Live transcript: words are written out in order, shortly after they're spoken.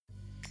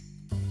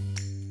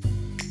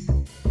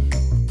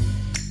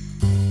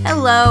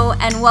Hello,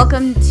 and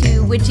welcome to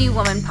Witchy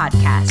Woman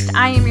Podcast.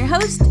 I am your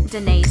host,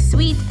 Danae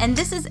Sweet, and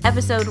this is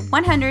episode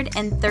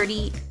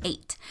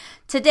 138.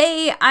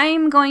 Today,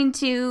 I'm going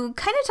to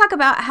kind of talk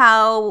about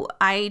how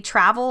I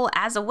travel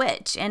as a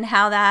witch and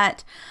how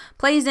that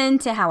plays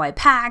into how I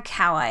pack,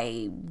 how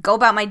I go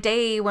about my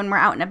day when we're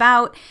out and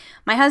about.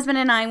 My husband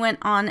and I went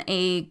on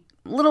a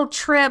little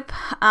trip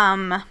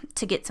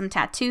to get some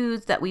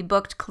tattoos that we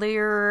booked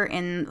clear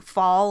in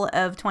fall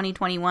of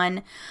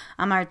 2021.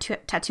 Our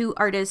tattoo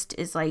artist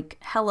is like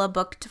hella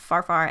booked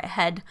far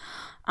ahead.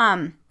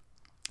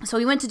 So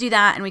we went to do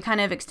that, and we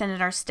kind of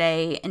extended our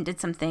stay and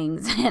did some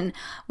things, and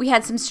we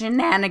had some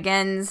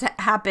shenanigans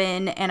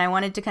happen, and I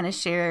wanted to kind of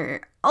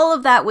share all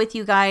of that with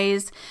you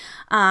guys.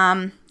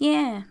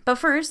 But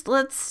first,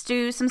 let's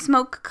do some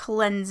smoke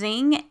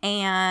cleansing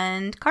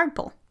and card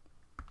pull.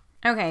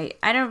 Okay,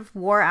 I have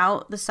wore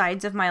out the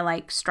sides of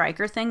my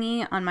striker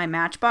thingy on my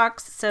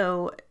matchbox,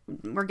 so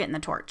we're getting the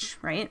torch,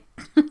 right?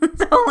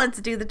 So let's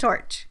do the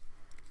torch.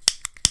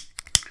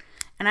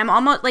 And I'm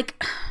almost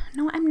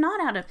no, I'm not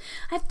out of,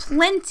 I have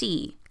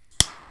plenty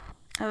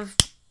of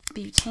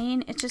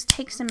butane. It just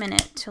takes a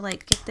minute to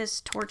get this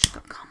torch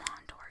go. Come on,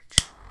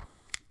 torch.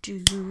 Do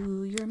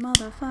your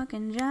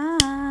motherfucking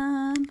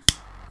job.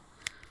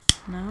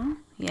 No?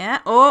 Yeah.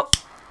 Oh.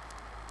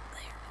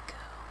 There we go.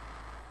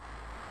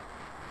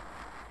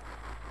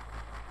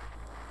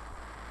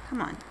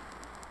 Come on.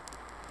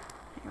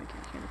 There we go.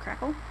 Hear the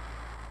crackle?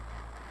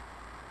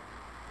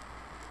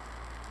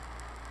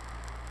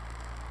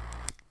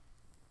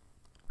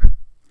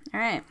 All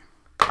right.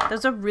 That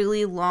was a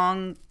really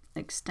long,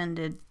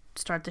 extended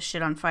start the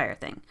shit on fire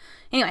thing.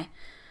 Anyway,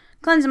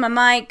 cleansing my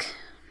mic,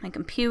 my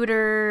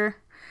computer,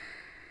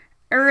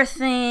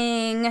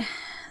 everything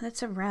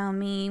that's around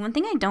me. One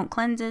thing I don't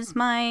cleanse is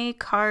my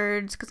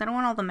cards, because I don't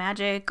want all the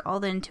magic, all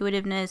the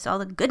intuitiveness, all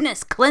the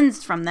goodness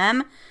cleansed from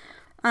them.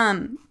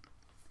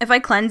 If I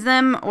cleanse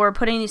them or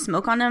put any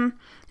smoke on them,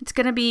 it's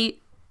going to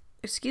be,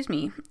 excuse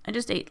me, I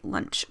just ate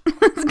lunch.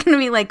 It's going to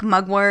be like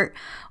mugwort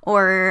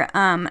or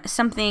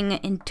something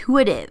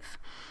intuitive,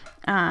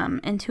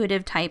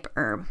 intuitive type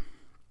herb.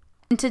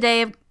 And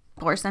today, of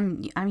course,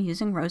 I'm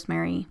using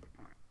rosemary.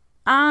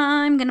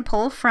 I'm going to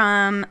pull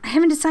from, I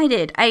haven't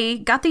decided.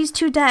 I got these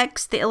two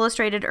decks, the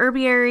illustrated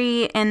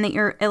herbiary and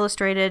the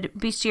illustrated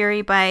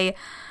bestiary by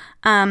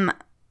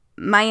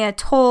Maya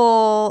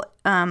Toll,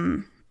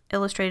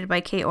 illustrated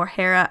by Kate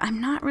O'Hara. I'm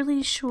not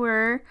really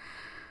sure.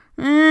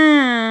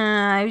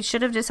 I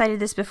should have decided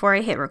this before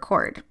I hit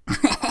record.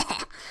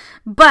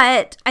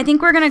 But I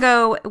think we're going to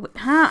go...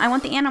 I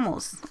want the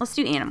animals. Let's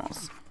do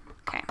animals.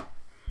 Okay.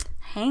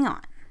 Hang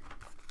on.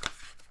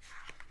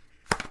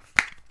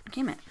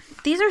 Damn it.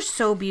 These are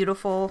so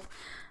beautiful.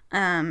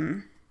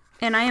 And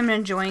I am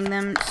enjoying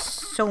them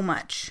so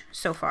much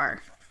so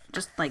far.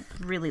 Just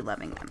really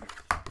loving them.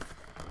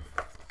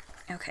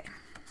 Okay.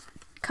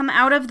 Come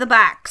out of the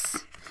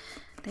box.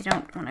 They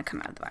don't want to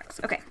come out of the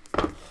box. Okay.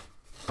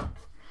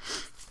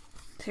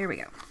 So here we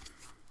go.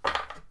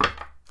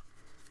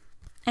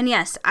 And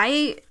yes,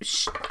 I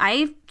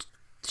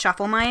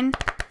shuffle mine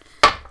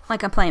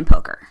like I'm playing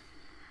poker.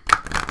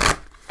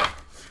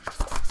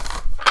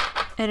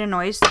 It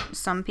annoys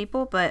some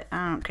people, but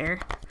I don't care.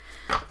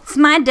 It's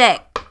my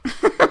deck,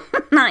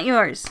 not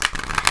yours.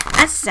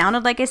 That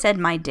sounded like I said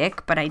my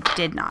dick, but I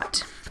did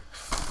not.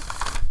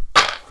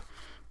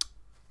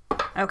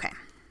 Okay.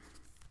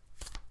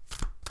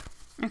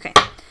 Okay.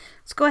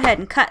 Let's go ahead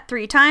and cut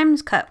 3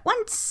 times. Cut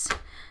once.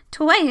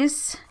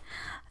 Twice,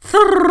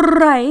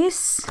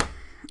 thrice.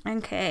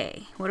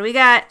 Okay, what do we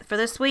got for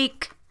this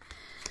week?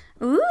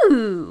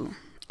 Ooh,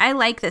 I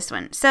like this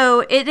one.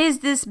 So it is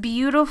this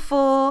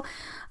beautiful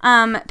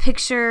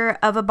picture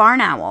of a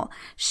barn owl.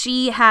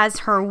 She has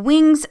her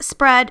wings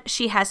spread.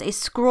 She has a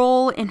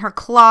scroll in her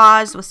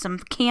claws with some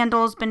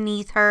candles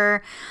beneath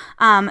her.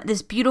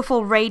 This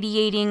beautiful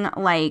radiating,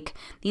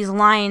 these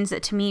lines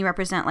that to me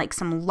represent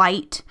some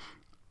light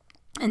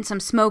and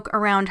some smoke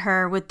around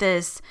her with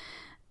this...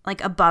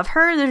 above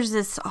her, there's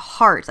this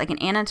heart,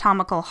 an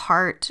anatomical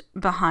heart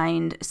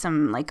behind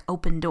some,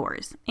 open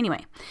doors.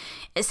 Anyway,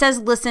 it says,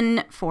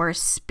 listen for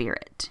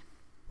spirit.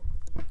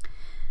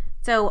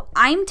 So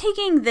I'm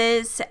taking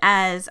this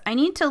as I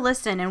need to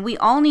listen, and we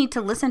all need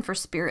to listen for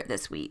spirit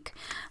this week.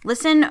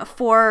 Listen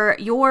for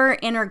your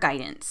inner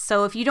guidance.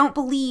 So if you don't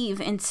believe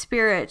in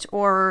spirit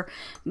or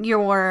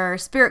your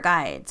spirit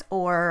guides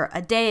or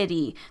a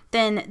deity,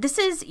 then this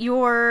is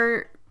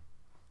your...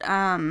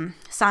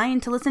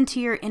 sign to listen to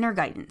your inner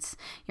guidance,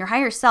 your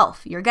higher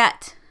self, your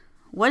gut.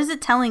 What is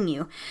it telling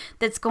you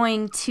that's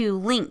going to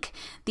link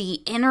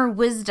the inner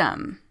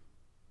wisdom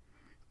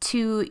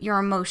to your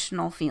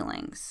emotional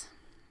feelings?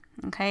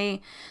 Okay.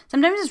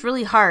 Sometimes it's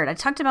really hard. I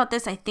talked about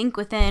this, I think,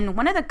 within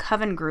one of the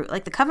Coven group,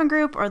 the Coven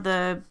group or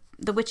the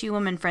Witchy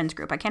Woman Friends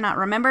group. I cannot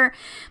remember,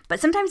 but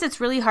sometimes it's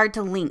really hard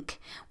to link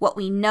what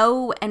we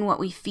know and what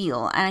we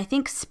feel. And I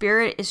think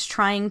spirit is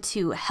trying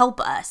to help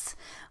us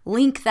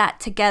link that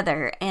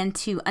together and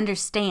to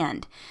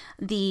understand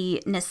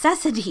the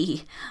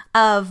necessity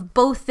of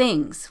both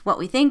things, what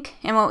we think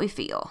and what we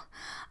feel,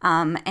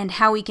 and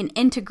how we can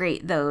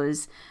integrate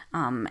those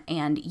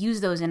and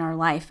use those in our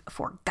life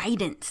for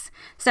guidance.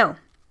 So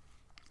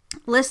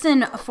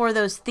listen for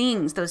those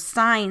things, those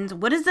signs.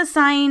 What is the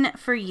sign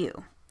for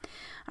you?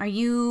 Are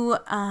you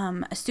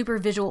a super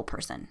visual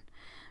person?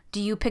 Do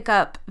you pick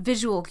up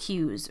visual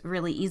cues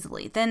really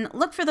easily? Then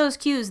look for those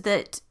cues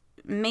that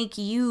make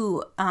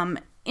you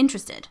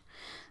interested.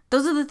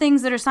 Those are the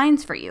things that are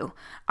signs for you.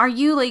 Are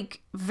you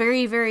like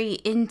very, very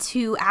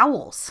into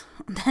owls?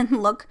 Then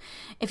look,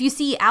 if you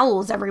see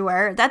owls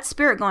everywhere, that's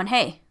spirit going,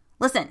 hey,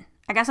 listen,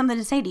 I got something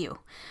to say to you.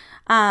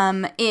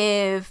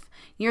 If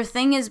your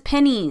thing is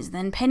pennies,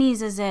 then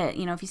pennies is it.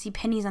 You know, if you see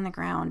pennies on the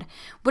ground,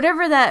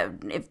 whatever that,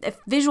 if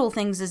visual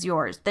things is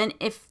yours, then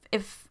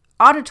if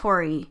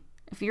auditory,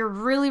 if you're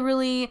really,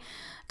 really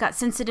got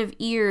sensitive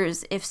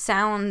ears, if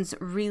sounds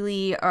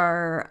really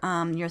are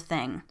your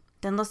thing,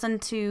 then listen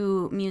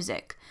to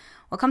music.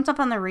 What comes up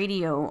on the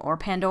radio or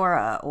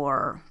Pandora,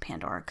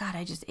 God,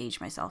 I just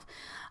aged myself.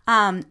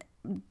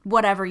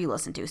 Whatever you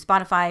listen to,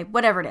 Spotify,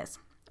 whatever it is.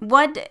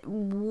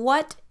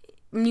 What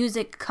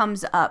music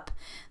comes up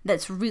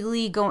that's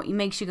really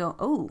makes you go,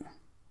 oh,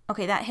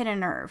 okay, that hit a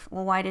nerve.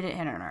 Well, why did it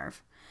hit a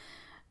nerve?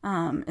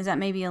 Is that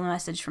maybe a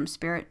message from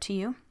spirit to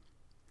you?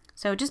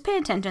 So just pay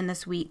attention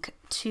this week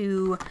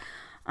to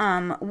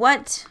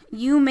what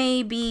you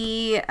may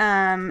be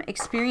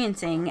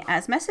experiencing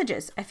as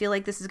messages. I feel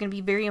like this is going to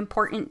be very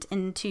important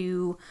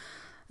into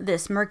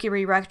this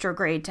Mercury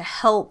retrograde to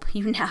help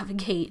you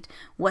navigate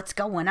what's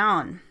going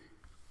on.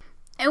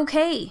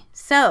 Okay,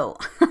 so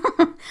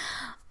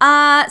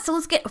so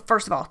let's get,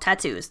 first of all,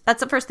 tattoos.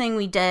 That's the first thing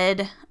we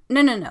did.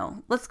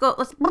 No. Let's go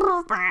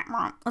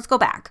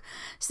back.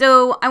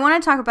 So I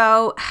want to talk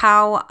about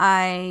how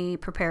I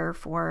prepare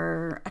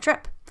for a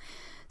trip.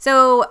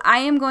 So I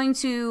am going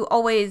to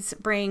always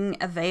bring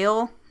a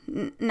veil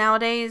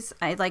nowadays.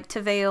 I like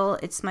to veil.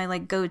 It's my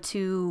like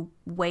go-to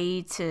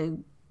way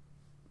to,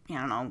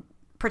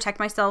 protect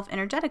myself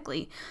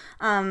energetically.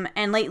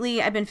 And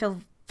lately I've been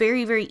feeling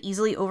very, very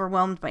easily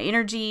overwhelmed by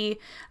energy,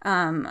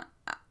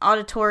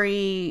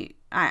 auditory.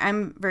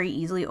 I'm very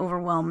easily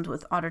overwhelmed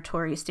with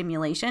auditory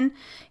stimulation,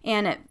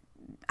 and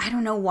I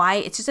don't know why.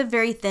 It's just a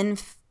very thin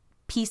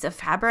piece of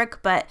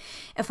fabric, but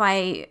if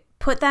I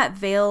put that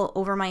veil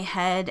over my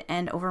head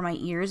and over my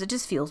ears, it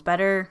just feels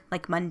better,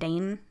 like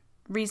mundane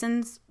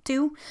reasons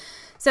too.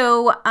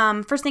 So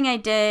first thing I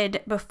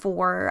did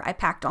before I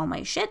packed all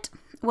my shit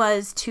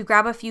was to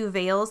grab a few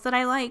veils that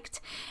I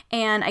liked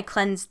and I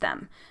cleansed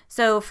them.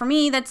 So for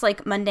me, that's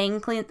like mundane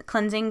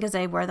cleansing because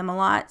I wear them a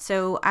lot.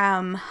 So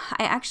I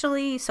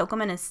actually soak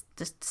them in a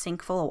just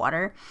sink full of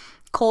water,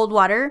 cold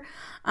water,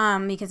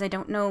 because I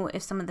don't know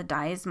if some of the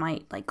dyes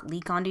might like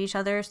leak onto each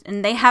other,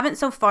 and they haven't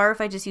so far if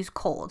I just use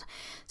cold.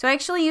 So I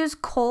actually use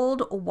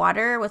cold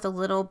water with a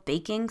little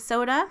baking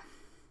soda.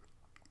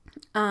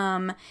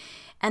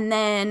 And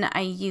then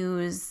I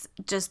use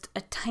just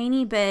a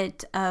tiny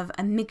bit of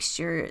a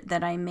mixture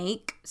that I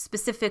make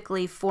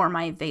specifically for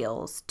my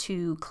veils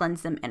to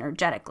cleanse them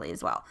energetically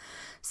as well.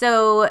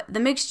 So the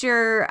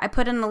mixture I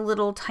put in a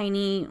little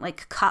tiny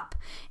like cup.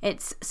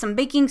 It's some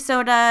baking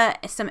soda,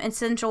 some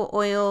essential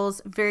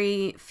oils,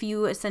 very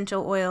few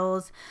essential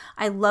oils.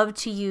 I love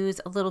to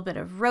use a little bit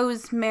of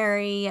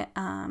rosemary,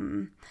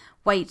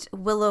 white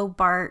willow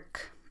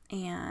bark.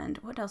 And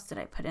what else did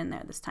I put in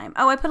there this time?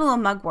 Oh, I put a little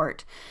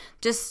mugwort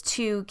just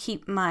to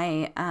keep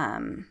my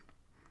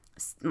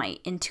my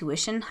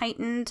intuition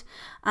heightened.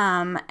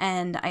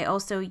 And I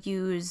also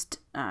used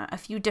a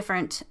few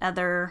different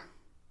other,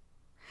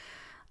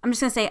 I'm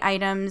just going to say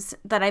items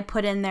that I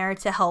put in there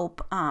to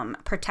help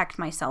protect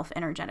myself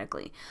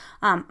energetically.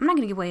 I'm not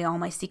going to give away all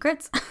my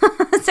secrets.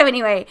 So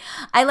anyway,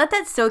 I let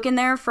that soak in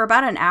there for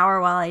about an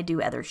hour while I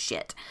do other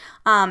shit.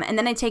 And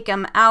then I take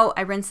them out.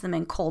 I rinse them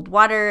in cold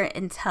water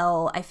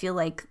until I feel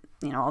like,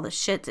 all the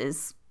shit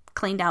is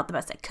cleaned out the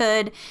best I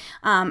could.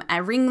 I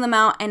wring them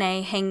out and I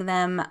hang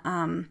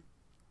them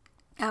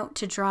out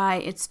to dry.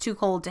 It's too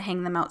cold to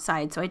hang them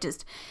outside, so I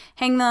just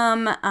hang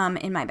them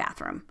in my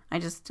bathroom. I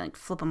just like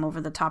flip them over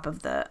the top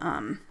of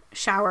the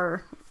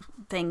shower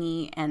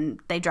thingy and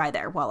they dry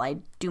there while I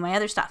do my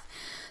other stuff.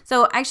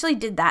 So I actually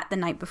did that the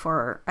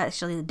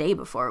day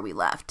before we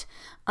left.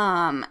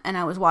 And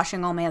I was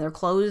washing all my other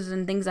clothes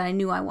and things that I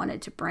knew I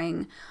wanted to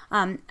bring.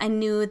 I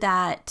knew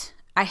that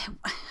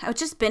I've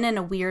just been in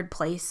a weird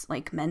place,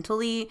 like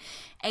mentally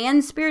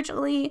and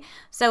spiritually.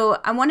 So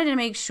I wanted to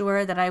make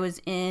sure that I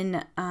was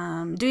in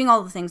doing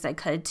all the things I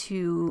could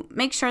to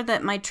make sure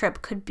that my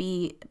trip could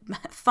be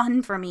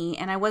fun for me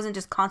and I wasn't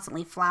just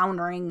constantly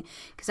floundering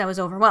because I was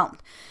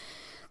overwhelmed.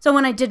 So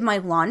when I did my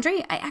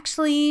laundry, I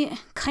actually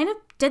kind of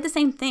did the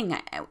same thing.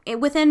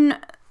 Within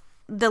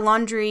the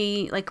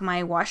laundry, like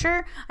my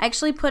washer, I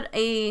actually put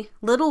a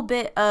little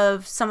bit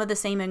of some of the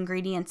same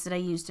ingredients that I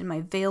used in my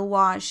veil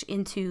wash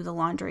into the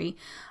laundry,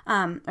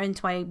 or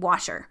into my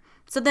washer,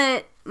 so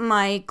that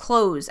my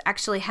clothes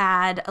actually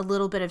had a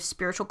little bit of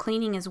spiritual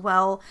cleaning as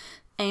well.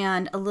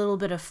 and a little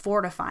bit of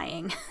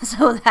fortifying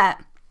so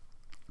that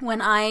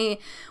when I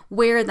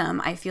wear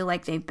them, I feel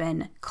like they've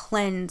been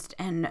cleansed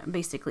and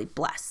basically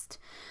blessed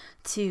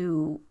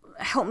to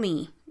help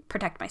me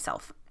protect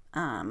myself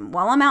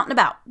while I'm out and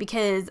about,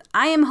 because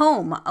I am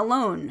home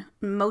alone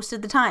most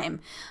of the time.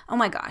 Oh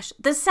my gosh,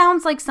 this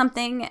sounds like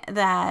something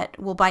that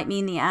will bite me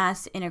in the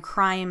ass in a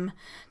crime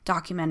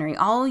documentary.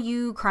 All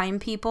you crime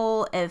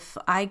people, if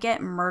I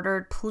get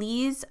murdered,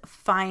 please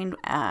find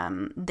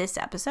this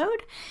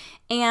episode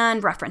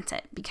and reference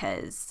it,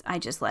 because I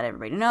just let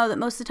everybody know that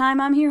most of the time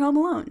I'm here home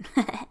alone.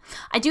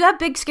 I do have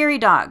big scary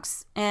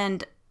dogs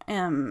and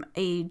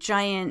a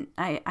giant,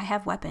 I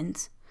have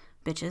weapons,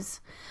 bitches.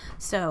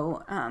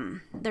 So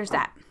there's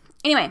that.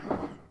 Anyway,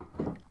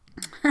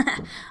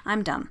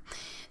 I'm dumb.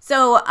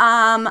 So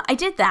I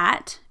did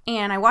that,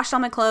 and I washed all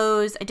my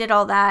clothes. I did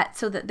all that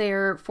so that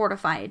they're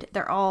fortified.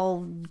 They're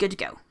all good to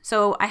go.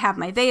 So I have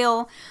my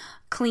veil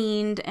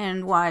cleaned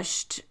and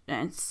washed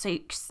and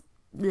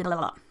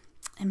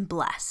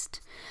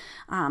blessed.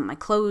 My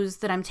clothes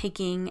that I'm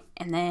taking,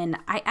 and then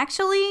I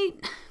actually,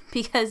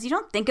 because you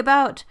don't think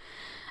about,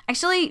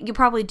 actually you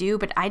probably do,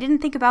 but I didn't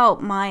think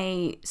about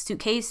my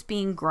suitcase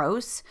being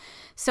gross.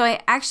 So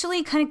I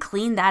actually kind of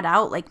cleaned that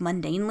out like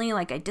mundanely.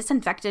 Like I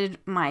disinfected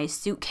my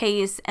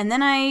suitcase, and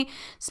then I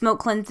smoke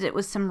cleansed it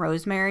with some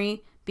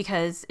rosemary,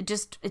 because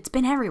it's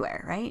been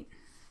everywhere, right?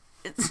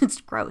 It's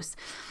gross.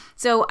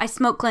 So I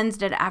smoke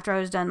cleansed it after I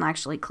was done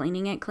actually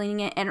cleaning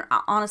it. And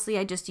honestly,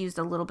 I just used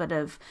a little bit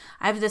of,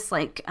 I have this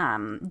like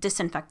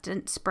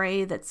disinfectant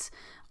spray that's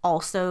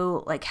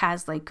also like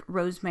has like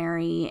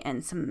rosemary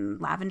and some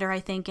lavender, I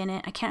think, in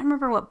it. I can't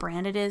remember what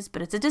brand it is,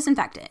 but it's a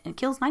disinfectant. It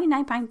kills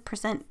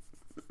 99%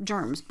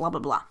 germs, blah, blah,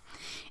 blah.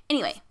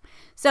 Anyway,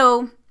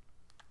 so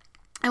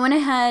I went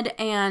ahead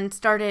and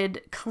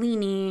started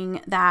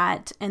cleaning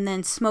that, and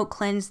then smoke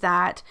cleansed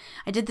that.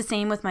 I did the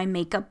same with my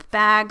makeup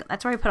bag.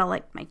 That's where I put all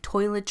like my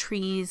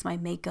toiletries, my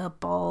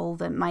makeup,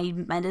 my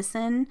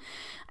medicine.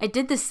 I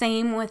did the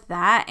same with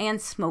that and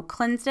smoke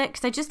cleansed it,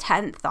 because I just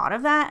hadn't thought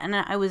of that. And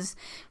I was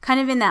kind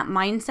of in that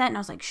mindset, and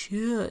I was like,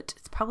 shit,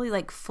 it's probably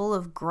like full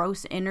of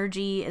gross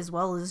energy as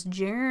well as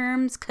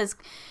germs, because,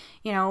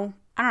 I don't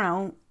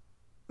know.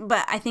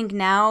 But I think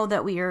now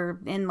that we are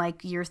in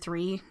like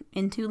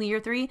into year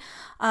three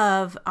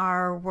of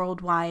our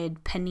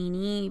worldwide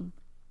Panini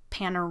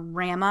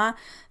panorama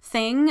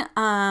thing,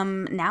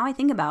 now I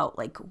think about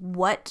like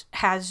what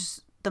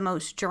has the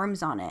most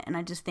germs on it. And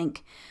I just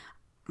think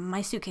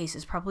my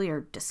suitcases probably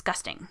are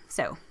disgusting.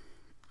 So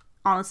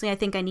honestly, I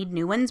think I need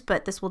new ones,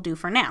 but this will do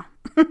for now.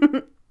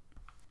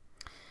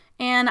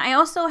 And I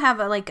also have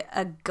I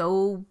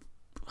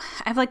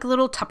have like a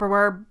little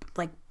Tupperware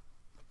like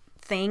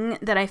thing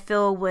that I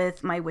fill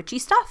with my witchy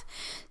stuff.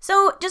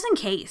 So just in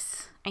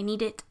case I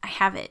need it, I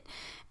have it.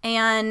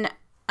 And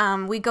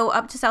we go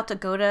up to South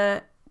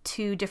Dakota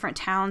to different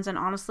towns, and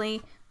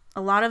honestly,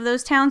 a lot of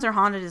those towns are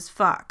haunted as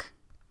fuck.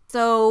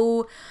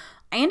 So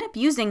I end up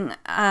using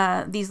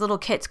these little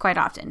kits quite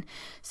often.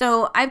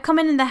 So I've come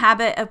in the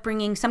habit of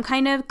bringing some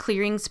kind of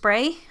clearing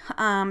spray.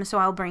 So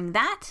I'll bring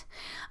that.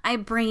 I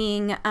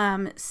bring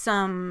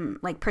some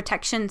like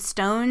protection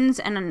stones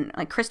and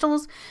like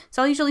crystals.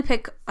 So I'll usually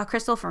pick a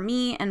crystal for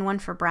me and one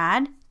for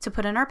Brad to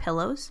put in our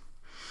pillows,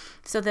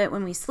 so that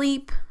when we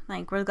sleep,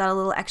 like we've got a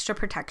little extra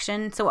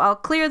protection. So I'll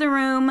clear the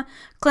room,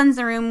 cleanse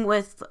the room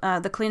with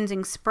the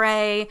cleansing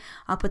spray.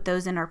 I'll put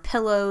those in our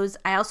pillows.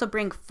 I also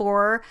bring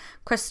 4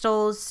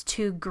 crystals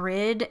to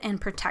grid and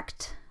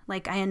protect.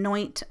 Like I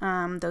anoint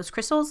those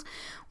crystals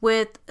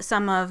with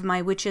some of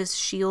my witch's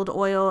shield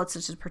oil. It's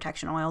just a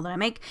protection oil that I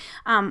make.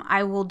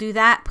 I will do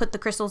that, put the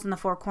crystals in the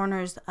 4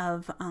 corners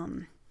of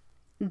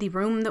the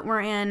room that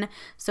we're in.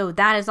 So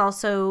that is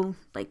also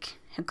like,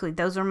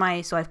 those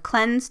are so I've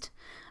cleansed.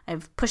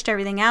 I've pushed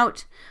everything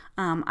out.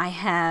 I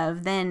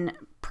have then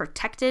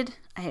protected.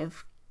 I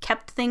have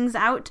kept things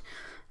out.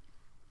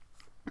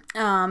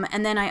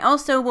 And then I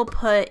also will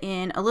put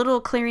in a little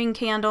clearing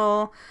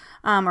candle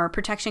or a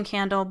protection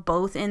candle,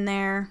 both in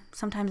there.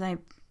 Sometimes I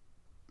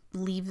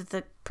leave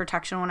the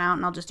protection one out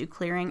and I'll just do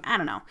clearing. I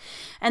don't know.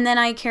 And then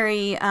I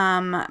carry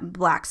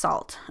black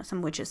salt,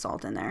 some witch's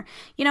salt in there.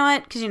 You know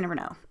what? Because you never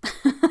know.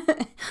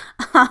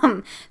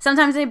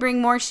 Sometimes I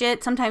bring more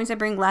shit. Sometimes I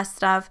bring less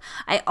stuff.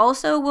 I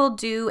also will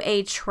do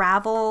a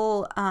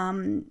travel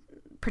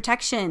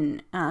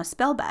protection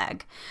spell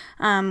bag.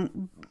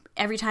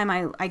 Every time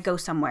I go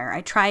somewhere,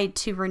 I try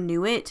to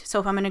renew it. So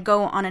if I'm going to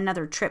go on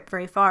another trip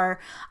very far,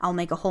 I'll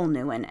make a whole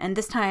new one. And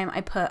this time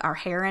I put our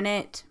hair in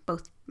it.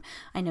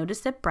 I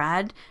noticed that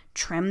Brad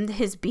trimmed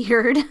his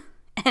beard.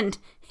 And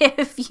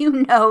if you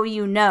know,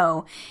 you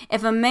know.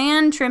 If a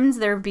man trims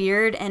their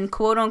beard and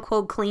quote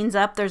unquote cleans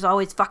up, there's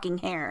always fucking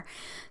hair.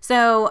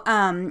 So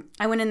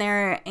I went in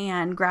there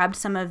and grabbed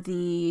some of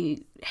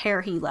the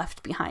hair he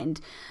left behind.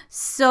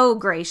 So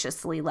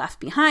graciously left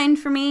behind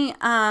for me.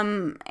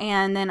 And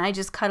then I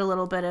just cut a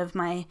little bit of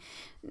my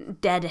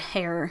dead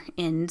hair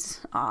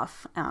ends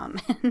off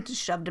and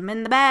shoved them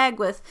in the bag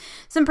with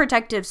some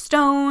protective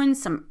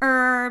stones, some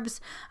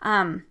herbs.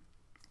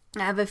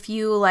 I have a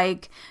few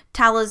like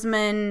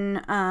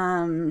talisman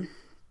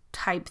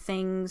type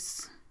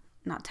things.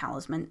 Not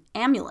talisman,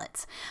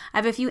 amulets. I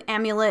have a few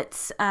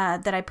amulets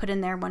that I put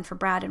in there, one for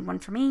Brad and one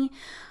for me,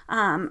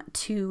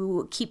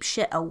 to keep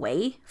shit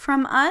away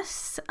from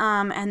us.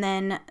 And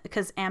then,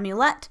 because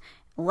amulet,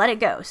 let it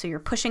go. So you're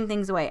pushing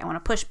things away. I want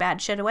to push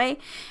bad shit away.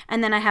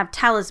 And then I have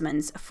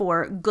talismans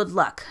for good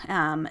luck,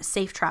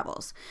 safe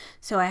travels.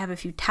 So I have a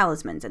few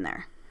talismans in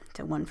there.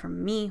 So one for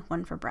me,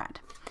 one for Brad.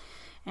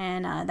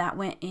 And that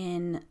went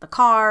in the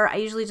car. I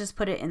usually just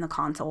put it in the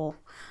console.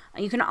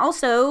 You can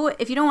also,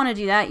 if you don't want to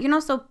do that, you can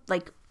also,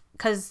 like,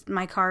 because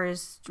my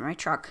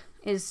truck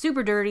is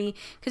super dirty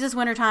because it's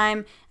wintertime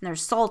and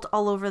there's salt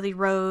all over the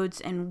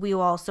roads, and we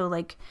also,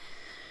 like,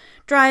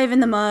 drive in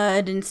the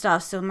mud and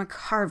stuff, so my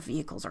car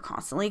vehicles are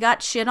constantly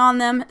got shit on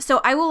them.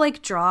 So I will,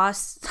 like, draw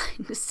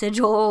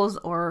sigils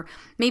or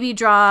maybe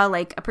draw,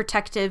 like, a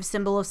protective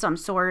symbol of some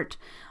sort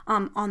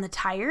on the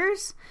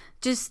tires,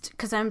 just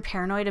because I'm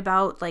paranoid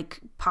about, like,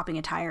 popping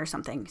a tire or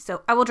something.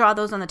 So I will draw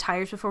those on the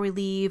tires before we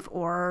leave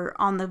or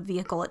on the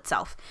vehicle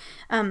itself.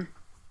 I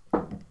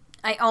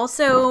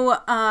also,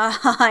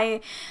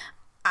 I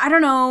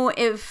don't know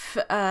if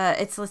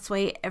it's this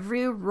way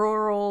every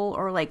rural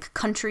or, like,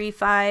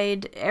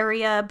 countrified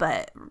area,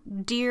 but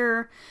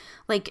deer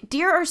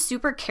are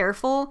super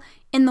careful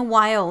in the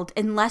wild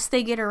unless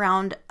they get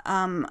around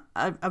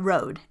a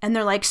road. And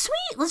they're like,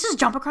 sweet, let's just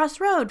jump across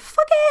the road.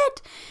 Fuck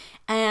it.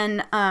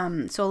 And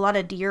so a lot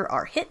of deer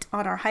are hit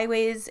on our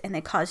highways and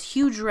they cause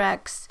huge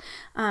wrecks.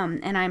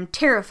 And I'm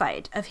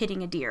terrified of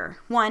hitting a deer.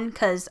 One,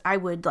 because I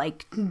would,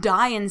 like,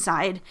 die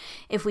inside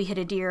if we hit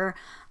a deer.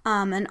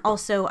 And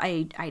also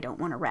I don't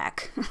want to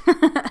wreck.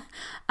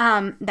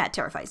 That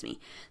terrifies me.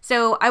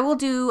 So I will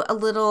do a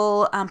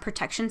little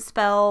protection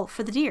spell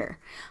for the deer.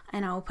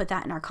 And I will put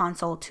that in our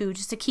console too,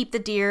 just to keep the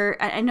deer.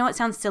 I know it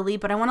sounds silly,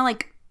 but I want to,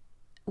 like,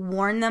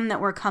 warn them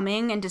that we're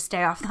coming and to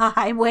stay off the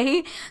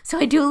highway. So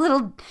I do a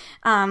little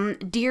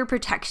deer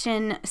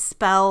protection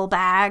spell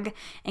bag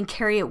and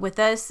carry it with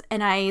us.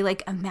 And I,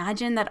 like,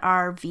 imagine that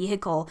our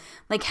vehicle,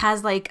 like,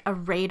 has, like, a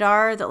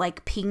radar that,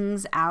 like,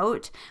 pings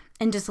out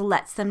and just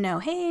lets them know,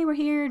 hey, we're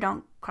here.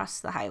 Don't cross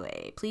the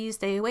highway. Please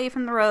stay away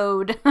from the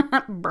road,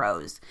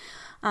 bros.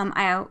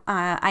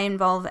 I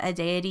involve a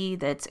deity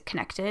that's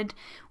connected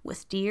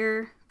with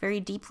deer very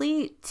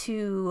deeply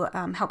to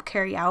help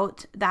carry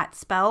out that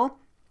spell.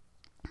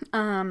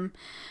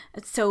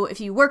 So if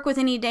you work with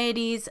any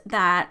deities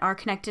that are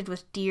connected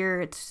with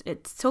deer, it's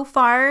so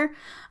far,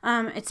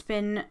 it's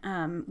been,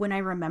 when I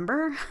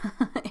remember,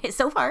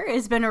 so far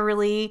it's been a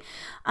really,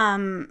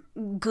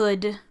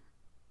 good,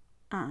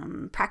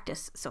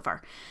 practice so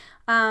far.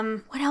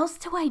 What else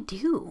do I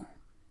do?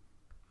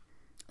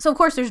 So of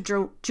course there's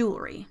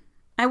jewelry.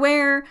 I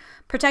wear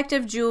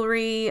protective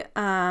jewelry,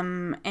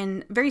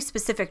 and very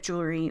specific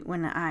jewelry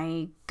when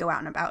I go out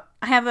and about.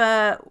 I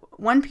have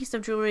one piece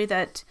of jewelry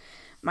that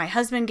my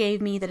husband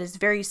gave me that is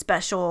very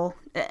special,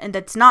 and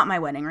that's not my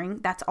wedding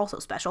ring. That's also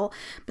special.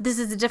 But this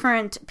is a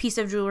different piece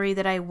of jewelry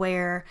that I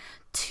wear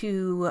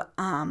to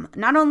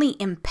not only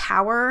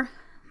empower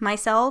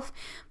myself,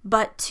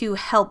 but to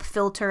help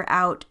filter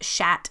out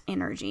shat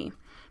energy.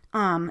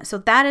 So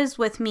that is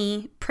with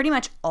me pretty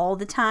much all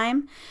the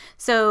time.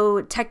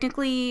 So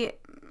technically,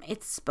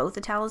 it's both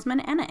a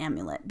talisman and an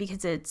amulet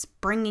because it's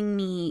bringing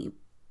me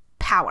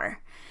power.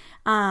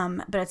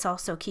 But it's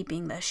also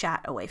keeping the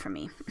shat away from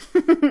me.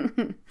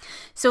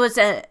 So it's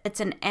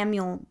an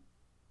amulet.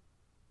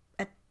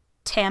 A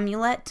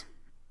tamulet.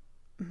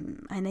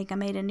 I think I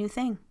made a new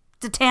thing.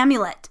 It's a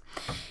tamulet.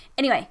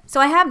 Anyway, so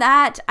I have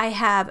that. I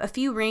have a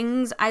few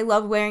rings. I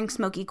love wearing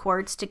smoky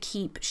quartz to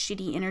keep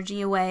shitty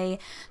energy away,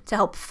 to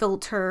help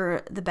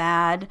filter the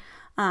bad.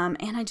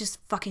 And I just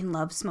fucking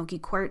love smoky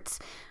quartz.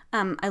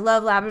 I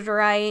love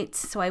labradorite,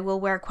 so I will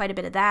wear quite a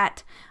bit of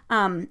that.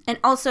 And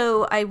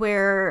also I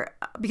wear,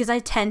 because I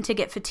tend to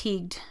get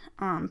fatigued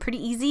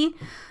pretty easy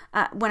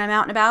when I'm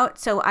out and about,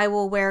 so I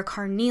will wear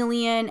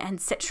carnelian and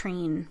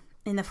citrine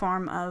in the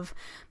form of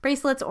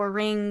bracelets or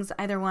rings,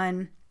 either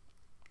one,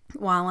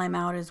 while I'm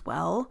out as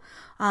well.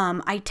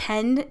 I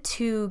tend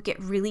to get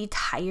really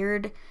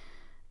tired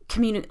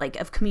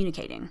of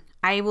communicating.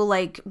 I will,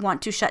 like,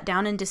 want to shut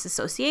down and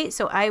disassociate,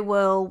 so I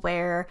will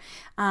wear,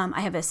 I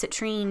have a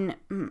citrine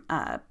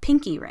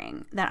pinky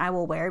ring that I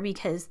will wear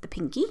because the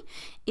pinky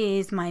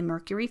is my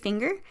Mercury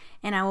finger,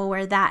 and I will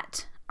wear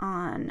that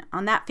on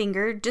that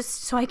finger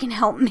just so I can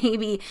help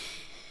maybe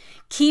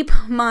keep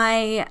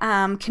my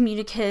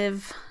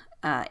communicative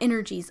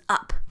energies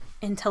up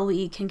until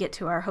we can get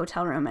to our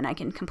hotel room and I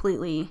can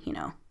completely,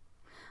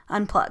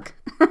 unplug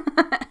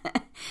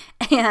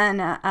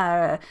and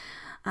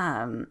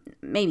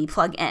maybe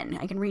plug in.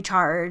 I can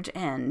recharge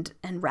and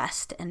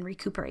rest and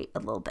recuperate a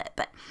little bit.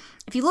 But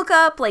if you look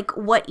up, like,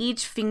 what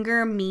each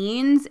finger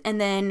means and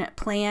then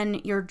plan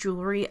your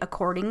jewelry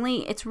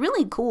accordingly, it's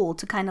really cool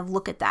to kind of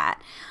look at that.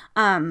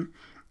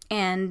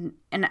 And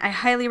I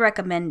highly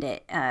recommend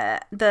it. I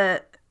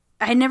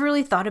never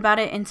really thought about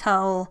it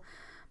until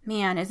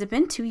man, has it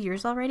been 2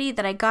 years already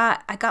that I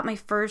got my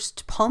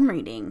first palm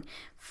reading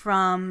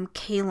from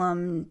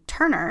Calum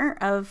Turner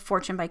of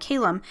Fortune by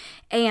Calum,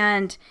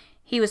 and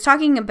he was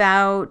talking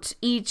about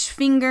each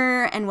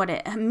finger and what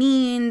it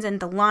means and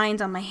the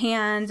lines on my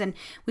hands, and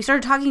we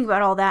started talking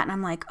about all that, and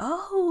I'm like,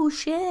 oh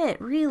shit,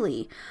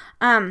 really?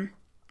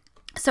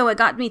 So it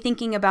got me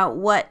thinking about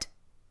what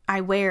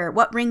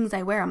rings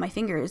I wear on my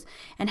fingers,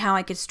 and how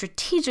I could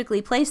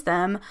strategically place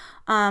them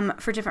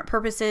for different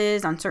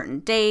purposes on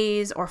certain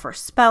days, or for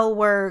spell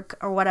work,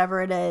 or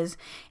whatever it is.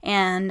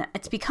 And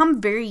it's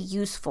become very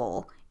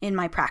useful in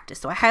my practice.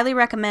 So I highly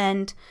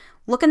recommend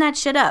looking that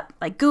shit up.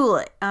 Like, Google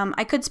it.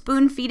 I could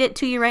spoon feed it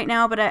to you right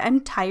now, but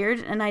I'm tired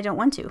and I don't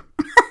want to.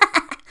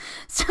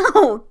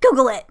 So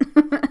Google it.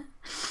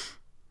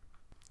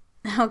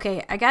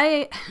 Okay, I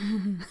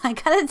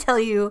gotta tell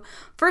you,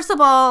 first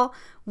of all,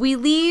 we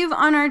leave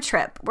on our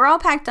trip. We're all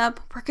packed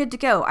up. We're good to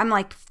go. I'm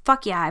like,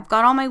 fuck yeah. I've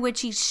got all my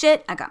witchy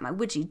shit. I got my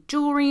witchy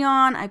jewelry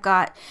on. I've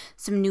got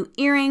some new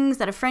earrings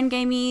that a friend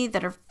gave me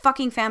that are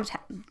fucking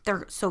fantastic.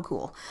 They're so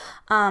cool.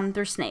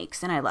 They're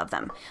snakes and I love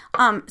them.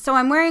 So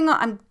I'm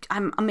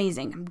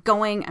amazing.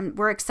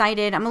 We're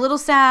excited. I'm a little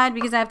sad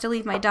because I have to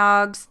leave my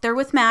dogs. They're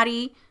with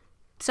Maddie.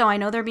 So I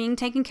know they're being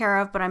taken care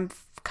of, but I'm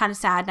kind of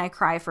sad and I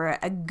cry for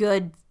a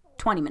good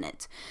 20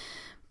 minutes.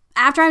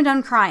 After I'm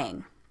done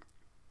crying,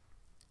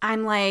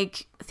 I'm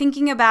like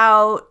thinking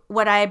about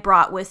what I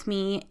brought with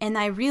me, and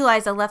I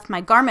realized I left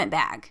my garment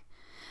bag.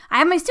 I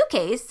have my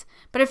suitcase,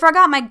 but I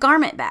forgot my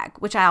garment bag,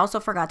 which I also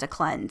forgot to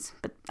cleanse,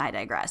 but I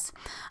digress.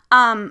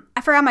 I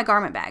forgot my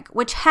garment bag,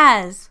 which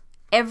has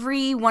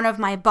every one of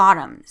my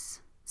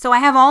bottoms. So I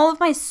have all of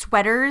my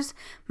sweaters,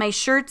 my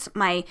shirts,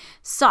 my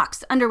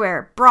socks,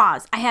 underwear,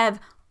 bras. I have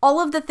all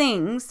of the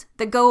things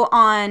that go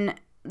on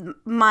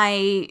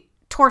my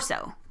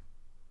torso,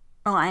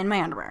 and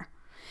my underwear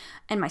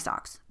and my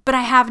socks. But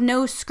I have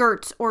no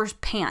skirts or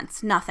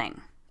pants,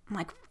 nothing. I'm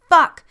like,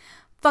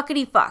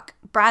 fuckity fuck.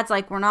 Brad's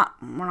like, we're not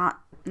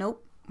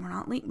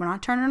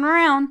turning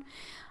around.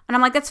 And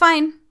I'm like, that's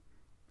fine.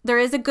 There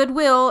is a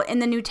Goodwill in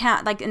the new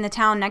town, like in the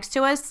town next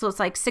to us. So it's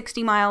like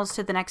 60 miles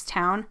to the next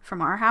town from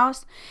our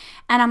house.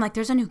 And I'm like,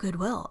 there's a new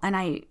Goodwill.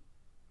 And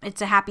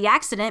it's a happy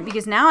accident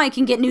because now I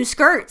can get new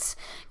skirts.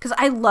 Because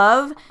I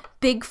love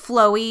big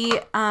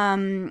flowy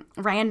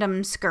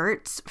random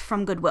skirts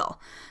from Goodwill.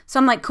 So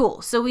I'm like,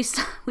 cool. So we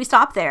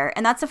stop there,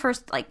 and that's the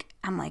first, like,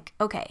 I'm like,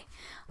 okay,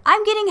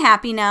 I'm getting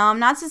happy now. I'm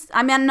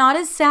not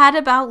as sad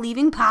about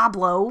leaving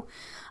Pablo.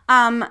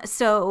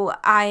 So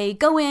I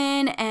go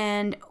in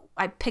and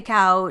I pick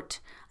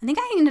out, I think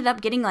I ended up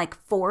getting like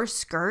 4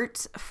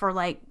 skirts for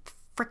like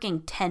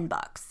freaking $10.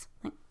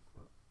 Like,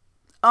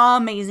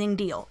 amazing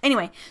deal.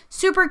 Anyway,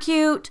 super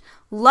cute.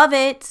 Love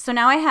it. So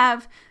now I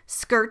have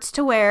skirts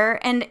to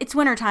wear, and it's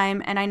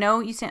wintertime, and I know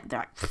you said, they're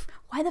like,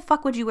 why the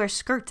fuck would you wear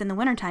skirts in the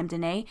wintertime,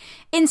 Danae?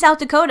 In South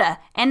Dakota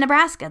and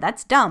Nebraska.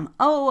 That's dumb.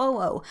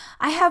 Oh.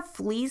 I have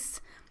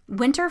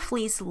winter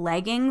fleece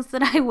leggings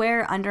that I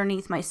wear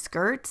underneath my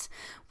skirts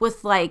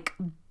with like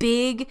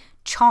big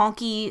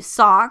chonky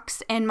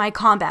socks and my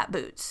combat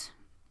boots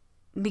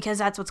because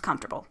that's what's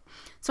comfortable.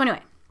 So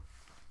anyway,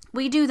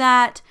 we do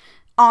that.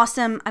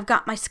 Awesome. I've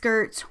got my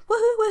skirts.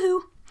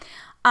 Woohoo.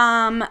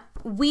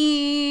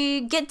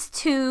 We get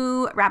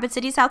to Rapid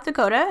City, South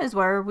Dakota is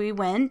where we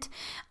went.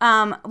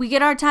 We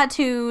get our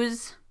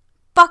tattoos.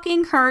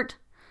 Fucking hurt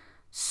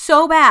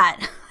so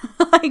bad.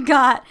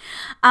 The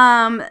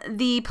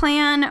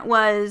plan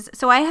was,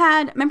 so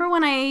remember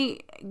when I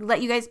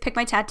let you guys pick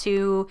my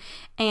tattoo,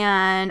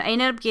 and I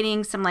ended up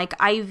getting some like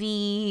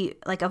IV,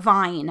 like a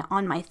vine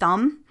on my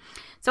thumb.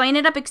 So I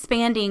ended up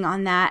expanding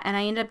on that, and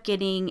I ended up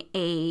getting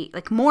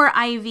more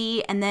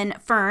IV and then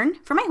fern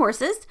for my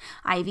horses,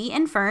 IV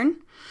and fern.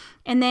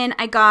 And then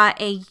I got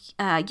a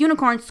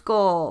unicorn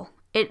skull.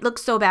 It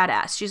looks so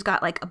badass. She's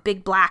got like a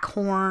big black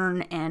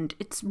horn, and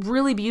it's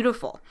really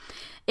beautiful.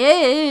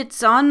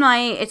 It's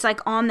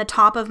like on the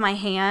top of my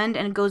hand,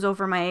 and it goes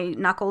over my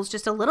knuckles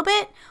just a little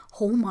bit.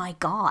 Oh my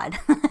God.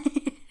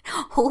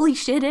 Holy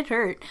shit, it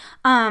hurt.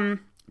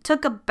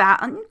 Took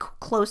about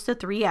close to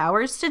 3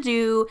 hours to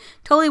do.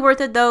 Totally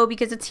worth it though,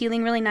 because it's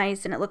healing really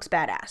nice and it looks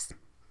badass.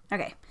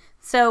 Okay,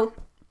 so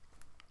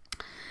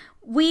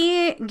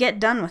we get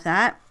done with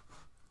that.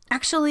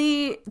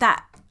 Actually,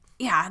 that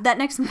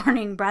next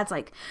morning, Brad's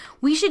like,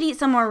 we should eat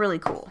somewhere really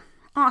cool.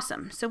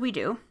 Awesome. So we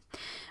do.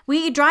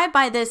 We drive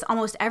by this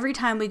almost every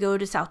time we go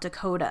to South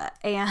Dakota,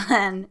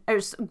 and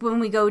when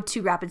we go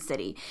to Rapid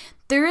City.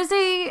 There is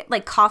a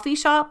like coffee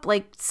shop,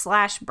 like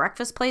 /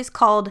 breakfast place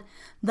called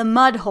the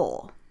Mud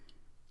Hole.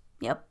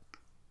 Yep.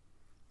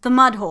 The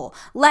Mud Hole.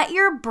 Let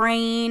your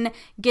brain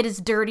get as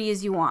dirty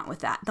as you want with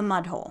that. The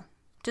Mud Hole.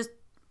 Just,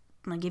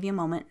 I'm going to give you a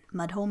moment.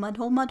 Mud hole, mud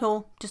hole, mud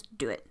hole. Just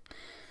do it.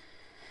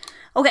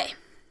 Okay.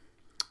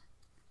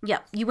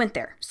 Yep, you went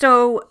there.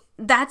 So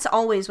that's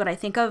always what I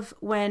think of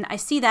when I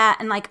see that,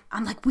 and like,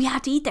 I'm like, we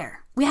have to eat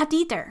there. We have to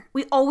eat there.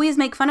 We always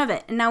make fun of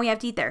it, and now we have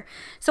to eat there.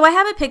 So I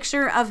have a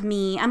picture of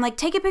me. I'm like,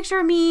 take a picture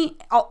of me.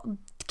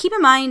 Keep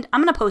in mind,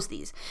 I'm going to post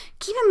these.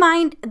 Keep in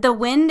mind, the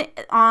wind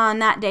on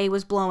that day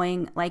was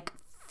blowing like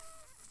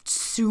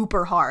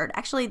super hard.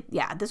 Actually,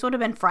 yeah, this would have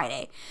been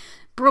Friday.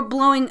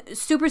 Blowing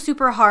super,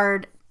 super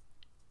hard.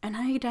 And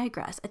I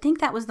digress. I think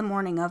that was the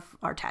morning of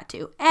our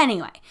tattoo.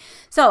 Anyway,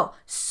 so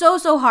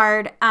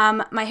hard.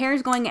 My hair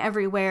is going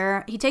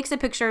everywhere. He takes a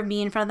picture of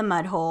me in front of the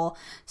mud hole.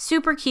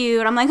 Super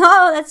cute. I'm like,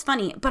 oh, that's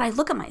funny. But I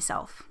look at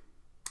myself.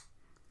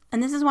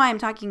 And this is why I'm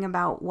talking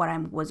about what I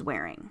was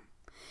wearing.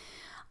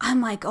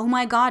 I'm like, oh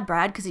my God,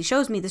 Brad, because he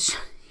shows me this.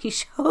 He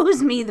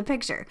shows me the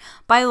picture.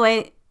 By the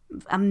way,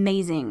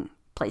 amazing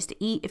place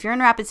to eat. If you're in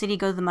Rapid City,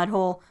 go to the mud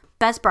hole.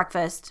 Best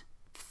breakfast.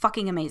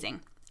 Fucking amazing.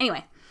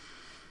 Anyway.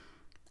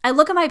 I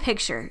look at my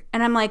picture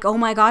and I'm like, oh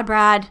my God,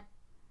 Brad,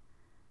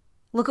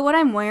 look at what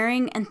I'm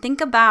wearing and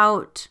think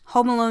about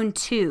Home Alone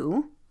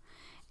 2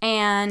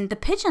 and the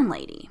pigeon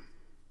lady.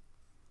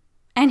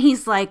 And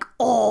he's like,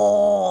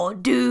 oh,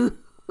 dude,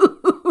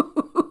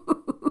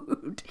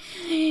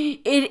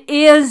 it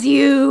is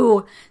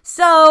you.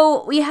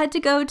 So we had to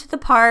go to the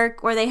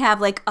park where they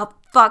have like a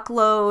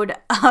fuckload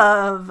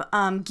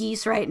of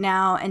geese right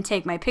now and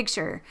take my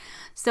picture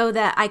so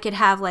that I could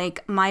have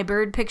like my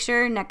bird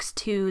picture next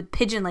to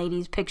Pigeon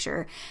Lady's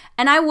picture.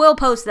 And I will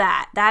post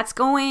that. That's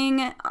going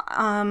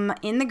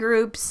in the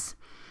groups.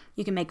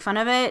 You can make fun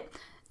of it.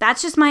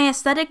 That's just my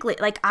aesthetic.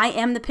 Like, I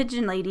am the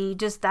Pigeon Lady.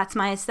 Just, that's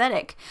my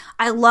aesthetic.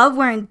 I love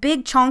wearing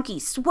big, chunky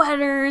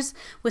sweaters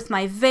with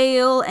my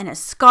veil and a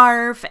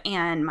scarf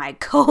and my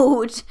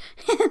coat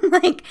and,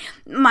 like,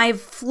 my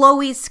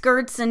flowy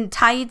skirts and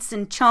tights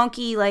and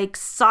chunky, like,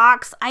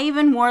 socks. I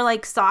even wore,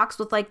 like, socks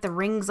with, like, the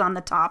rings on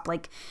the top.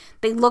 Like,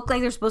 they look like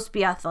they're supposed to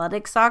be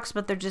athletic socks,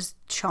 but they're just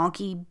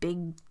chunky,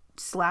 big,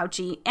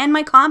 slouchy. And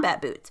my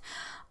combat boots.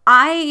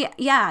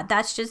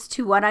 That's just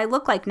to what I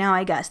look like now,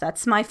 I guess.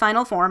 That's my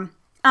final form.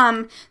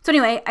 So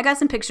anyway, I got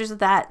some pictures of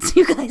that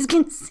so you guys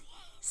can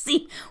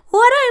see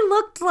what I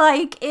looked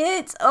like.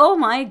 Oh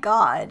my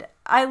God.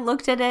 I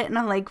looked at it and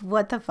I'm like,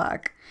 what the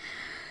fuck?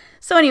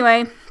 So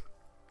anyway,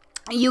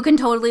 you can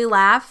totally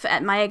laugh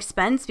at my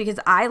expense because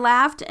I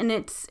laughed and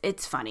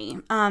it's funny.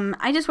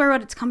 I just wear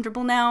what's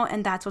comfortable now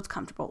and that's what's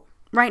comfortable.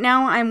 Right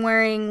now I'm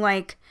wearing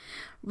like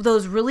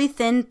those really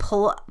thin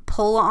pull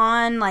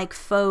on like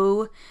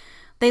faux.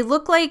 They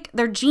look like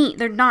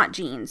they're not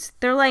jeans.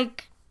 They're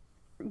like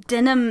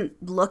denim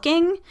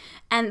looking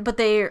but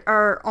they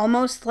are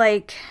almost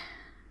like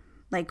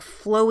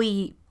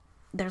flowy.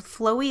 They're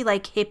flowy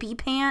like hippie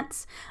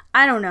pants.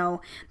 I don't know.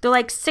 They're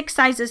like 6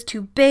 sizes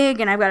too big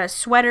and I've got a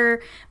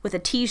sweater with a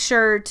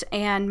t-shirt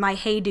and my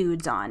Hey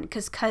Dudes on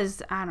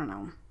cause I don't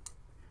know.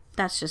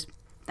 That's just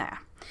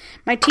that.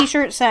 My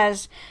t-shirt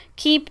says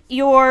keep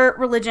your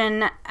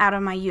religion out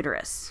of my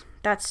uterus.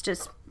 That's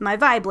just my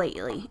vibe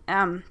lately.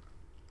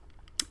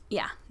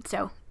 Yeah.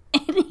 So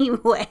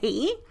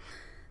anyway,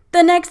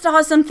 the next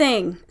awesome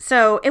thing.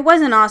 So it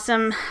wasn't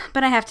awesome,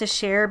 but I have to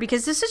share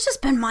because this has just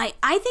been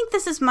I think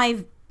this is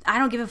my I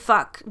don't give a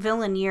fuck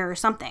villain year or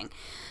something.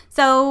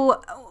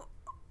 So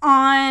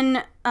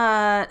on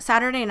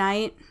Saturday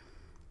night,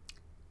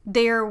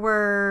 there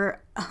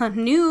were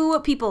new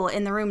people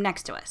in the room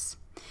next to us.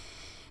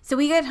 So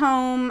we get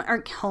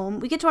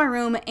we get to our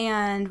room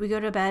and we go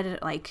to bed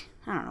at like,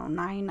 I don't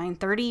know,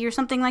 9:30 or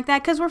something like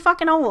that because we're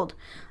fucking old.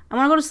 I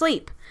want to go to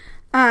sleep.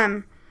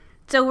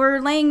 So we're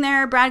laying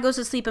there. Brad goes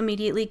to sleep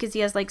immediately because he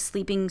has like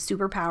sleeping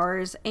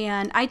superpowers.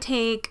 And I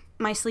take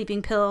my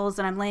sleeping pills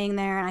and I'm laying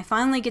there and I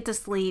finally get to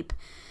sleep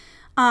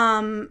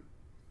after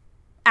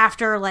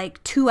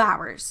like 2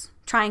 hours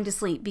trying to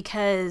sleep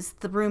because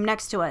the room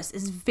next to us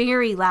is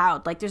very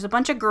loud. Like there's a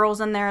bunch of girls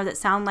in there that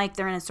sound like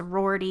they're in a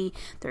sorority.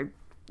 They're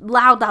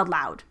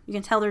loud. You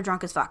can tell they're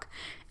drunk as fuck.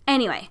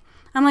 Anyway,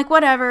 I'm like,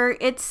 whatever.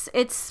 It's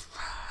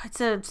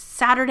a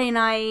Saturday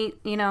night,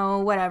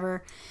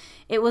 whatever.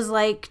 It was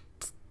like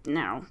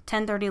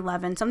 10:30,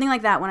 11, something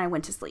like that when I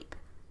went to sleep.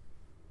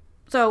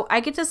 So I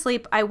get to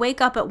sleep. I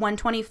wake up at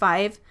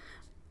 1:25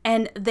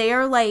 and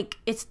they're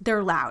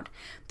loud.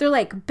 They're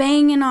like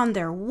banging on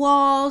their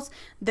walls.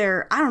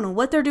 I don't know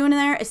what they're doing in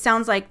there. It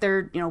sounds like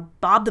they're,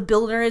 Bob the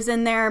Builder is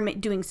in there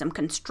doing some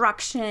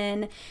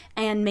construction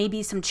and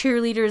maybe some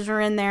cheerleaders are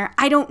in there.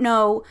 I don't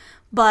know,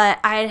 but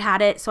I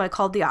had it. So I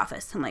called the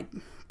office. I'm like,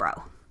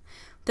 bro,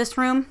 this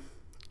room,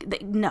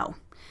 no.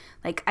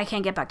 Like, I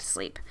can't get back to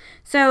sleep.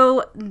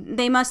 So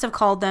they must have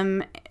called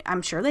them.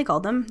 I'm sure they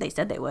called them. They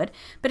said they would.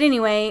 But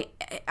anyway,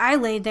 I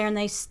laid there and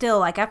they still,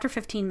 like, after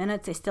 15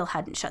 minutes, they still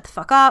hadn't shut the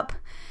fuck up.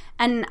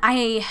 And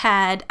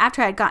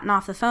after I had gotten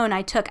off the phone,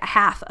 I took a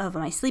half of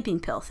my sleeping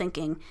pill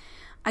thinking,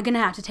 I'm going to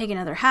have to take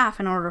another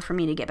half in order for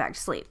me to get back to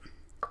sleep.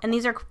 And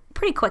these are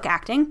pretty quick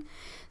acting.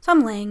 So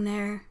I'm laying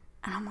there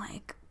and I'm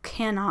like,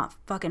 cannot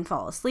fucking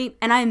fall asleep.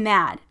 And I'm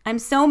mad. I'm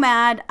so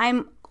mad.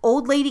 I'm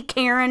old lady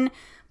Karen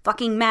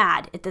fucking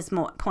mad at this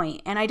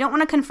point. And I don't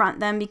want to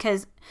confront them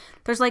because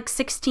there's like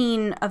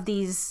 16 of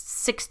these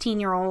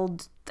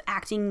 16-year-old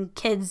acting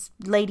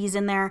ladies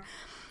in there.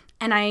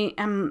 And I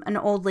am an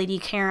old lady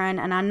Karen.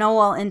 And I know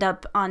I'll end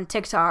up on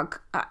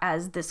TikTok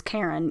as this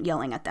Karen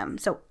yelling at them.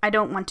 So I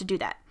don't want to do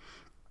that.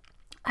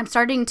 I'm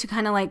starting to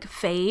kind of like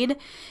fade.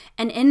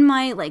 And in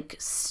my like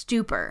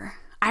stupor,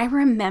 I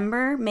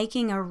remember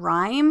making a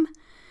rhyme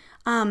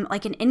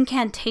like an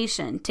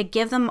incantation to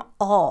give them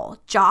all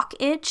jock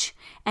itch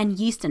and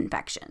yeast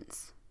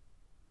infections.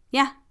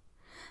 Yeah,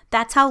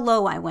 that's how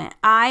low I went.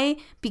 I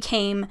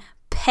became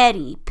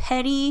petty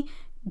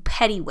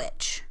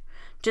witch.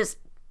 Just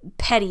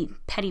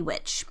petty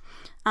witch.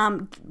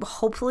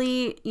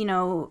 Hopefully,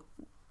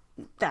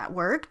 that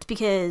worked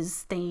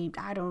because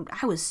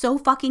I was so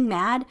fucking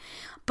mad,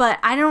 but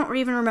I don't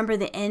even remember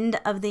the end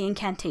of the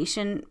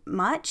incantation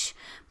much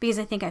because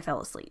I think I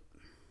fell asleep.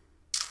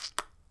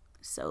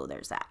 So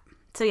there's that.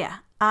 So yeah,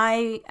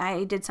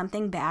 I did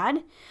something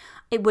bad.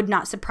 It would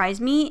not surprise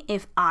me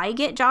if I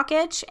get jock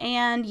itch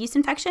and yeast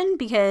infection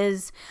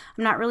because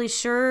I'm not really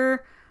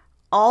sure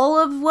all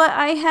of what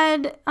I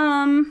had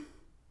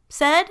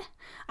said.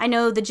 I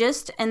know the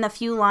gist and the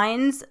few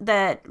lines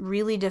that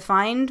really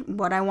defined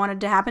what I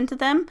wanted to happen to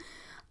them.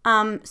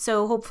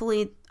 So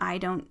hopefully I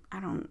don't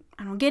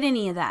get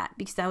any of that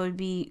because that would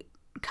be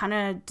kind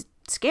of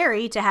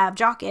scary to have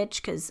jock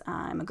itch because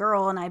I'm a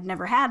girl and I've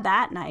never had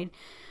that and I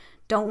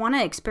don't want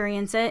to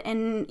experience it,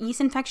 and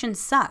yeast infections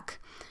suck.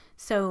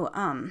 So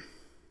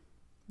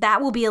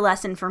that will be a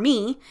lesson for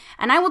me,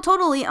 and I will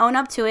totally own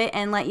up to it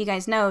and let you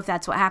guys know if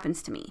that's what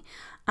happens to me.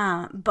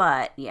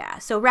 But yeah,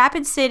 so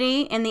Rapid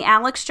City and the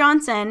Alex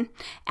Johnson,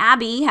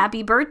 Abby,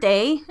 happy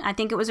birthday. I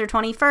think it was her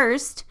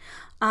 21st.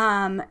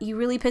 You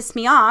really pissed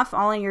me off,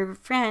 all of your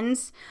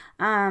friends.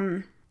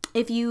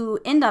 If you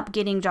end up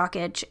getting jock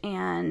itch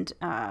and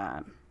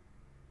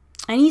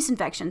yeast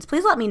infections,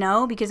 please let me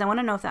know because I want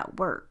to know if that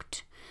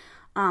worked.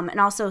 And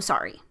also,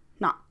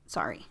 not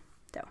sorry.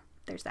 So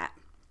there's that.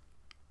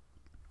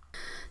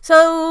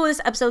 So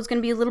this episode's going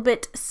to be a little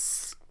bit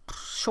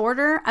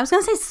shorter. I was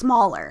going to say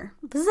smaller.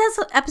 This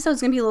episode's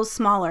going to be a little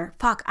smaller.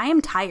 Fuck, I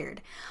am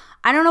tired.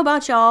 I don't know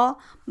about y'all,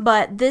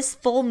 but this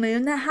full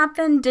moon that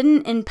happened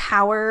didn't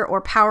empower or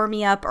power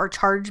me up or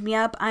charge me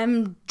up.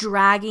 I'm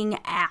dragging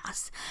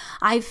ass.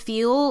 I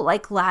feel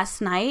like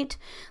last night,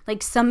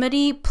 like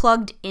somebody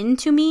plugged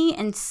into me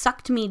and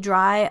sucked me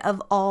dry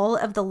of all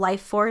of the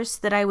life force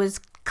that I was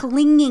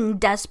clinging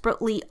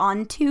desperately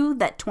onto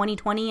that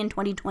 2020 and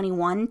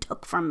 2021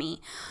 took from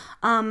me.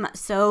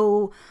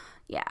 So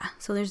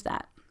there's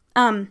that.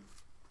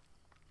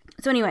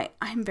 So anyway,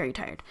 I'm very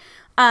tired.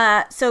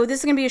 So this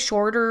is going to be a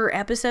shorter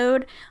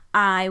episode.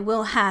 I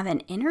will have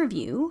an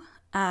interview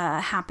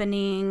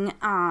happening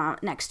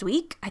next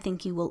week. I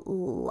think you will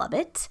love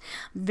it.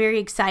 Very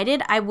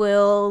excited. I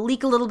will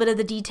leak a little bit of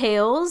the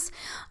details.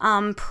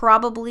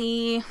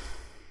 Probably,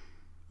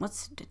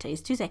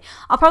 today's Tuesday.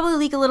 I'll probably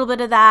leak a little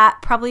bit of that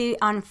probably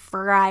on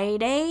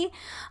Friday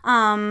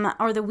or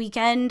over the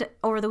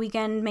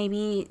weekend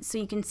maybe, so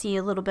you can see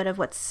a little bit of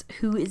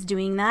who is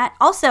doing that.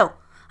 Also,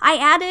 I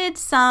added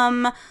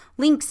some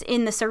links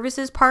in the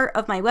services part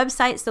of my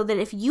website so that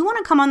if you want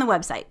to come on the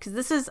website,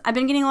 because I've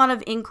been getting a lot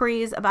of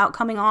inquiries about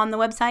coming on the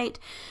website.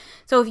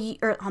 So on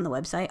the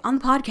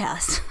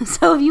podcast.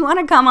 So if you want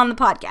to come on the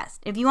podcast,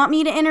 if you want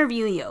me to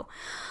interview you,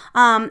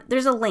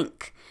 there's a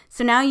link.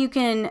 So now you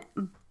can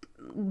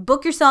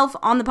book yourself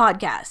on the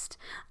podcast.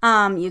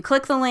 You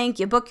click the link,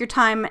 you book your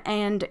time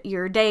and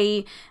your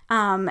day,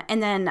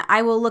 and then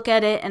I will look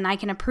at it and I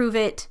can approve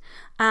it.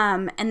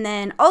 And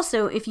then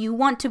also, if you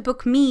want to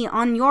book me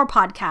on your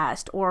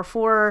podcast or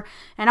for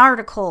an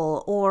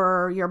article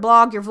or your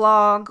blog, your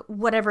vlog,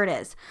 whatever it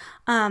is,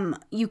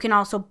 you can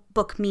also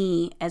book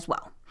me as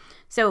well.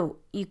 So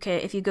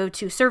if you go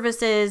to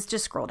services,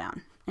 just scroll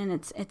down and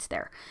it's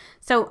there.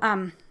 So,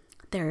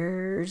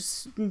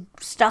 there's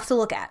stuff to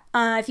look at.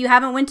 If you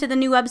haven't went to the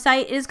new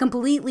website, it is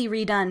completely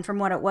redone from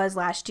what it was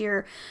last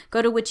year.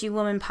 Go to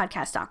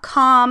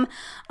witchywomanpodcast.com.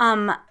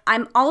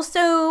 I'm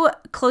also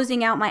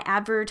closing out my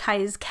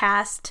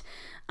AdvertiseCast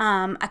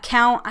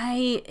account.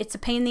 It's a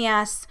pain in the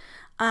ass.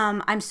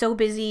 I'm so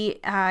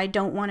busy. I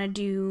don't want to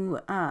do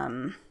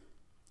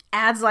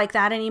ads like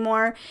that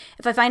anymore.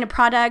 If I find a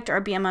product or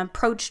I'm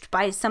approached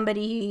by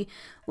somebody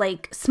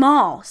like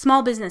small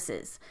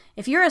businesses,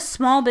 if you're a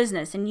small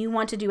business and you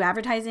want to do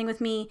advertising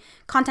with me,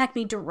 contact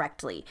me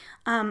directly.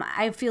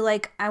 I feel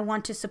like I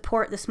want to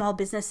support the small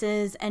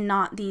businesses and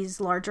not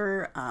these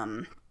larger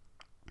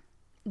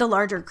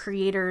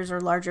creators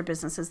or larger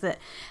businesses that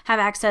have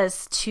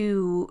access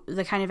to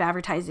the kind of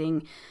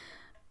advertising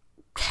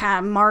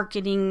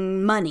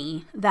marketing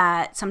money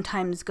that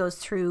sometimes goes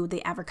through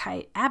the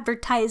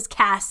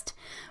AdvertiseCast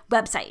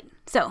website.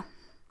 So,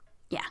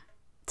 yeah.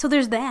 So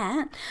there's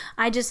that.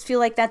 I just feel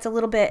like that's a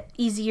little bit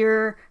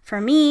easier for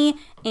me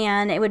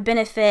and it would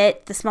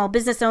benefit the small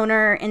business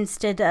owner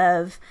instead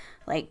of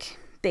like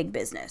big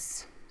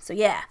business. So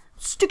yeah,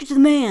 stick it to the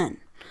man.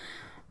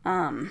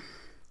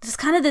 Just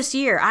kind of this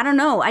year. I don't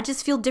know. I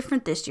just feel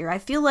different this year. I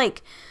feel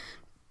like,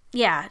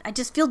 I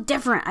just feel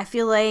different. I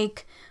feel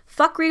like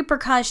fuck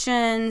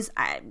repercussions.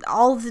 I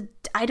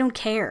don't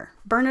care.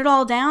 Burn it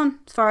all down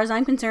as far as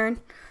I'm concerned.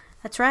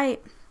 That's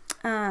right.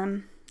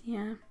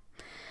 Yeah.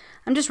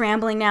 I'm just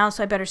rambling now,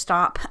 so I better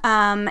stop.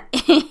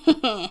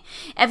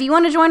 If you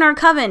want to join our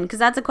coven, because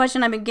that's a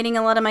question I've been getting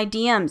a lot of my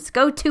DMs,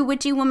 go to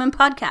Witchy Woman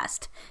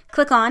Podcast.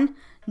 Click on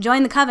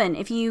Join the coven.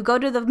 If you go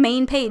to the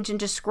main page and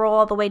just scroll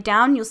all the way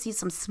down, you'll see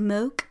some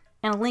smoke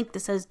and a link that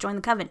says join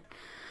the coven.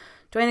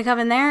 Join the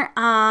coven there.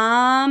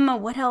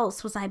 What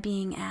else was I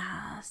being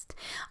asked?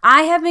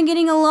 I have been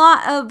getting a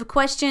lot of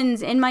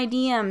questions in my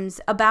DMs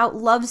about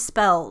love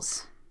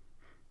spells.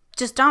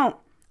 Just don't.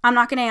 I'm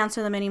not going to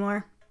answer them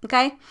anymore.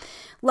 Okay?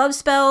 Love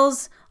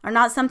spells are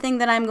not something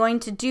that I'm going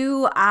to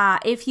do.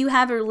 If you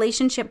have a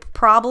relationship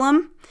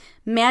problem,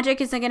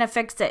 magic isn't going to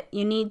fix it.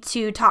 You need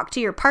to talk to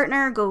your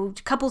partner, go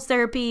to couples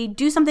therapy,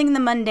 do something in the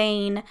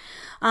mundane.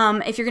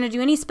 If you're going to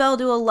do any spell,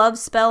 do a love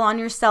spell on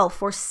yourself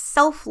for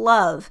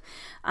self-love.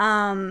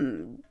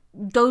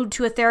 Go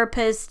to a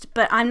therapist,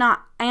 but I'm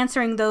not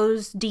answering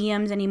those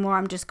DMs anymore.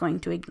 I'm just going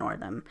to ignore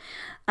them.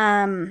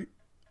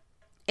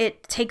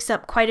 It takes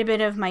up quite a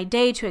bit of my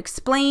day to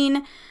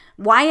explain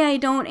why I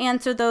don't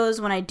answer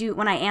those. When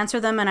I answer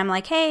them and I'm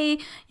like, hey,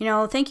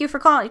 thank you for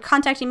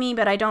contacting me,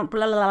 but I don't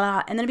blah, blah,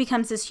 blah. And then it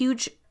becomes this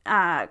huge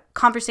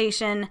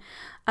conversation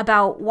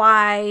about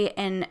why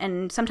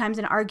and sometimes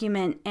an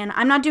argument, and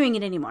I'm not doing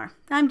it anymore.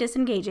 I'm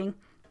disengaging.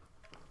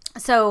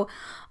 So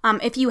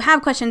if you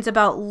have questions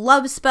about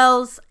love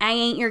spells, I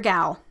ain't your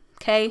gal,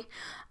 okay?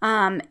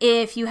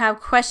 If you have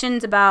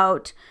questions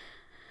about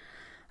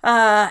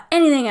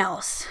anything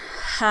else,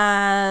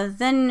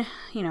 then,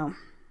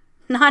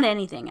 not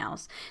anything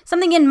else,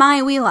 something in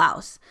my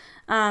wheelhouse,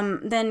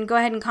 then go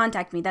ahead and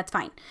contact me. That's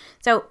fine.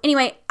 So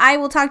anyway, I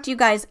will talk to you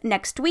guys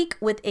next week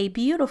with a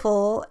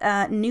beautiful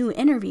new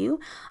interview.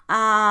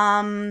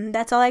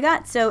 That's all I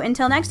got. So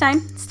until next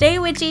time, stay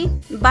witchy.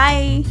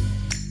 Bye.